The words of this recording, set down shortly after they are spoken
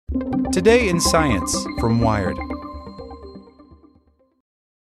Today in Science from Wired.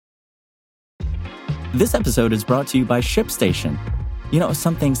 This episode is brought to you by ShipStation. You know,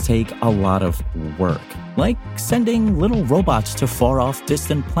 some things take a lot of work, like sending little robots to far-off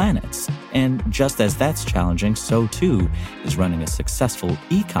distant planets. And just as that's challenging, so too is running a successful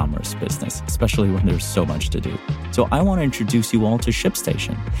e-commerce business, especially when there's so much to do. So I want to introduce you all to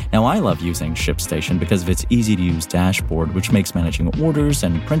ShipStation. Now, I love using ShipStation because of its easy-to-use dashboard, which makes managing orders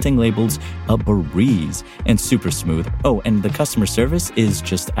and printing labels a breeze and super smooth. Oh, and the customer service is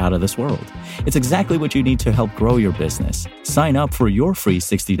just out of this world. It's exactly what you need to help grow your business. Sign up for your free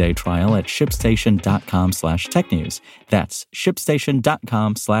 60-day trial at shipstation.com/technews. That's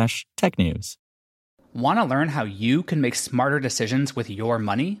shipstation.com/technews. Want to learn how you can make smarter decisions with your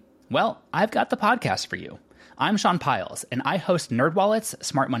money? Well, I've got the podcast for you. I'm Sean Piles, and I host NerdWallet's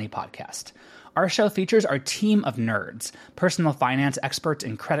Smart Money Podcast. Our show features our team of nerds, personal finance experts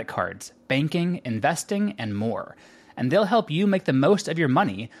in credit cards, banking, investing, and more. And they'll help you make the most of your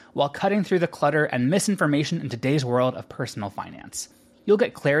money while cutting through the clutter and misinformation in today's world of personal finance. You'll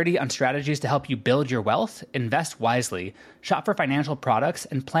get clarity on strategies to help you build your wealth, invest wisely, shop for financial products,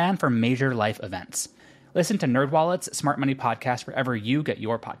 and plan for major life events. Listen to NerdWallet's Smart Money Podcast wherever you get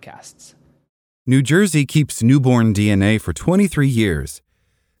your podcasts. New Jersey keeps newborn DNA for 23 years.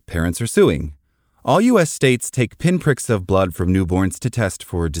 Parents are suing. All U.S. states take pinpricks of blood from newborns to test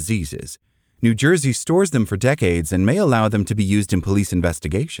for diseases. New Jersey stores them for decades and may allow them to be used in police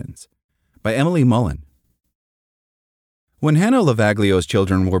investigations. By Emily Mullen. When Hannah Lavaglio's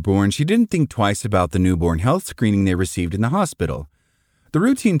children were born, she didn't think twice about the newborn health screening they received in the hospital. The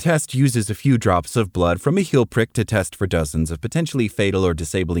routine test uses a few drops of blood from a heel prick to test for dozens of potentially fatal or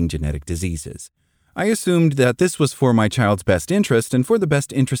disabling genetic diseases. I assumed that this was for my child's best interest and for the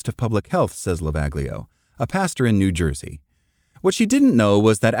best interest of public health, says Lavaglio, a pastor in New Jersey. What she didn't know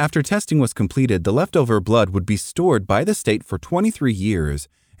was that after testing was completed, the leftover blood would be stored by the state for 23 years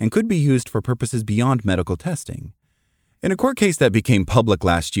and could be used for purposes beyond medical testing. In a court case that became public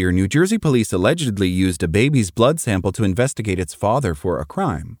last year, New Jersey police allegedly used a baby's blood sample to investigate its father for a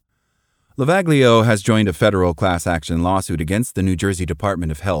crime. Lavaglio has joined a federal class action lawsuit against the New Jersey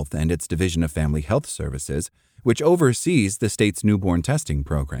Department of Health and its Division of Family Health Services, which oversees the state's newborn testing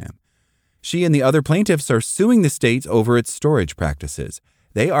program. She and the other plaintiffs are suing the state over its storage practices.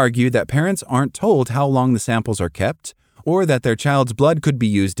 They argue that parents aren't told how long the samples are kept or that their child's blood could be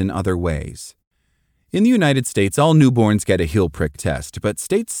used in other ways. In the United States, all newborns get a heel prick test, but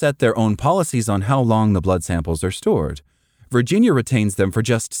states set their own policies on how long the blood samples are stored. Virginia retains them for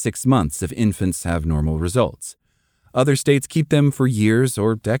just 6 months if infants have normal results. Other states keep them for years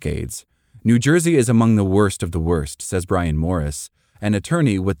or decades. New Jersey is among the worst of the worst, says Brian Morris, an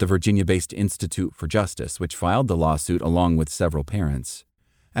attorney with the Virginia-based Institute for Justice, which filed the lawsuit along with several parents.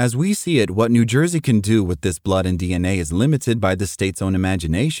 As we see it, what New Jersey can do with this blood and DNA is limited by the state's own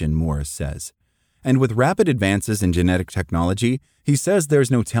imagination, Morris says. And with rapid advances in genetic technology, he says there's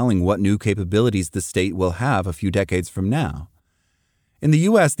no telling what new capabilities the state will have a few decades from now. In the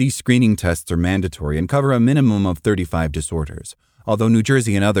U.S., these screening tests are mandatory and cover a minimum of 35 disorders, although New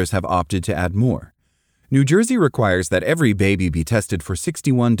Jersey and others have opted to add more. New Jersey requires that every baby be tested for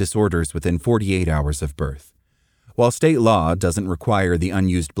 61 disorders within 48 hours of birth. While state law doesn't require the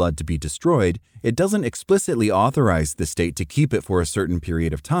unused blood to be destroyed, it doesn't explicitly authorize the state to keep it for a certain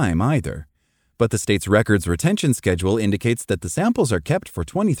period of time either. But the state's records retention schedule indicates that the samples are kept for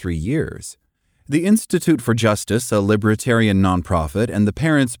 23 years. The Institute for Justice, a libertarian nonprofit, and the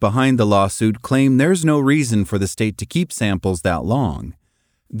parents behind the lawsuit claim there's no reason for the state to keep samples that long.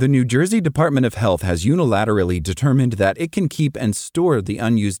 The New Jersey Department of Health has unilaterally determined that it can keep and store the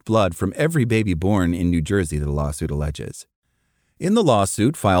unused blood from every baby born in New Jersey, the lawsuit alleges. In the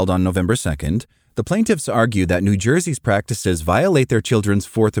lawsuit, filed on November 2nd, the plaintiffs argue that New Jersey's practices violate their children's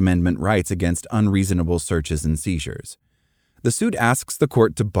Fourth Amendment rights against unreasonable searches and seizures. The suit asks the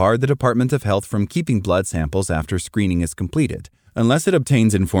court to bar the Department of Health from keeping blood samples after screening is completed, unless it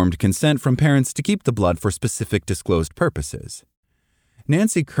obtains informed consent from parents to keep the blood for specific disclosed purposes.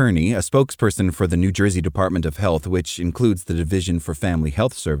 Nancy Kearney, a spokesperson for the New Jersey Department of Health, which includes the Division for Family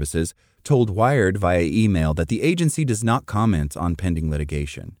Health Services, told Wired via email that the agency does not comment on pending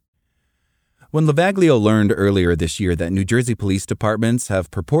litigation. When Lavaglio learned earlier this year that New Jersey police departments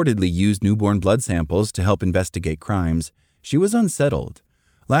have purportedly used newborn blood samples to help investigate crimes, she was unsettled.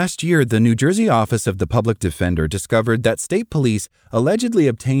 Last year, the New Jersey Office of the Public Defender discovered that state police allegedly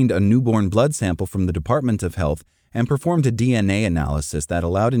obtained a newborn blood sample from the Department of Health and performed a DNA analysis that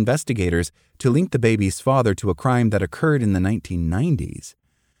allowed investigators to link the baby's father to a crime that occurred in the 1990s.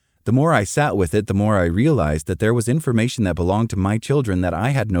 The more I sat with it, the more I realized that there was information that belonged to my children that I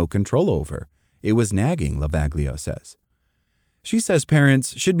had no control over. It was nagging, Lavaglio says. She says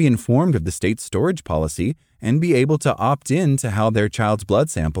parents should be informed of the state's storage policy and be able to opt in to how their child's blood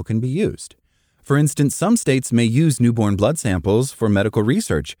sample can be used. For instance, some states may use newborn blood samples for medical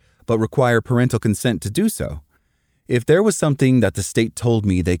research, but require parental consent to do so. If there was something that the state told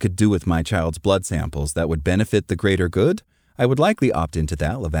me they could do with my child's blood samples that would benefit the greater good, I would likely opt into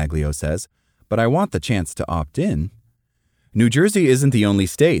that, Lavaglio says, but I want the chance to opt in. New Jersey isn't the only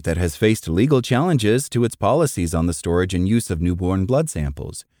state that has faced legal challenges to its policies on the storage and use of newborn blood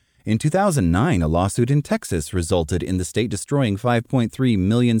samples. In 2009, a lawsuit in Texas resulted in the state destroying 5.3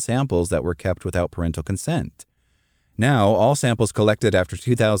 million samples that were kept without parental consent. Now, all samples collected after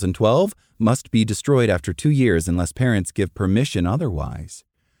 2012 must be destroyed after 2 years unless parents give permission otherwise.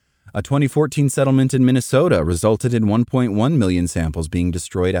 A 2014 settlement in Minnesota resulted in 1.1 million samples being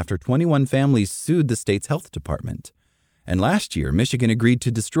destroyed after 21 families sued the state's health department. And last year, Michigan agreed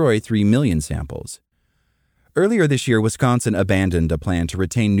to destroy 3 million samples. Earlier this year, Wisconsin abandoned a plan to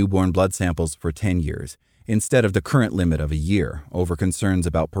retain newborn blood samples for 10 years, instead of the current limit of a year, over concerns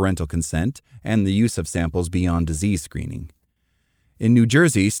about parental consent and the use of samples beyond disease screening. In New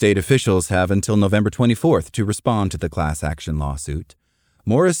Jersey, state officials have until November 24th to respond to the class action lawsuit.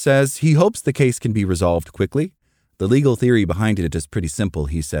 Morris says he hopes the case can be resolved quickly. The legal theory behind it is pretty simple,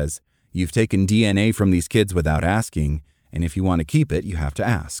 he says. You've taken DNA from these kids without asking, and if you want to keep it, you have to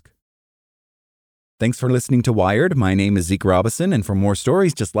ask. Thanks for listening to Wired. My name is Zeke Robison, and for more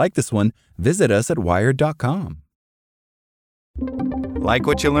stories just like this one, visit us at wired.com. Like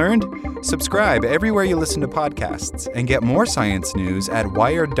what you learned? Subscribe everywhere you listen to podcasts and get more science news at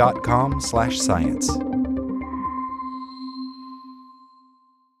wired.com/science.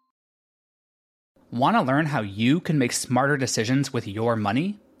 Want to learn how you can make smarter decisions with your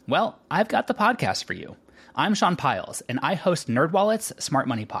money? Well, I've got the podcast for you. I'm Sean Piles, and I host NerdWallet's Smart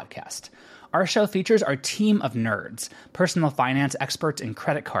Money Podcast. Our show features our team of nerds, personal finance experts in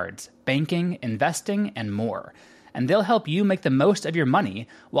credit cards, banking, investing, and more. And they'll help you make the most of your money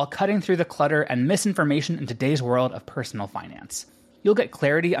while cutting through the clutter and misinformation in today's world of personal finance. You'll get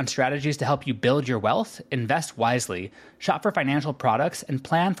clarity on strategies to help you build your wealth, invest wisely, shop for financial products, and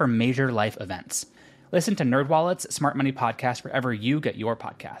plan for major life events. Listen to NerdWallet's Smart Money Podcast wherever you get your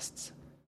podcasts.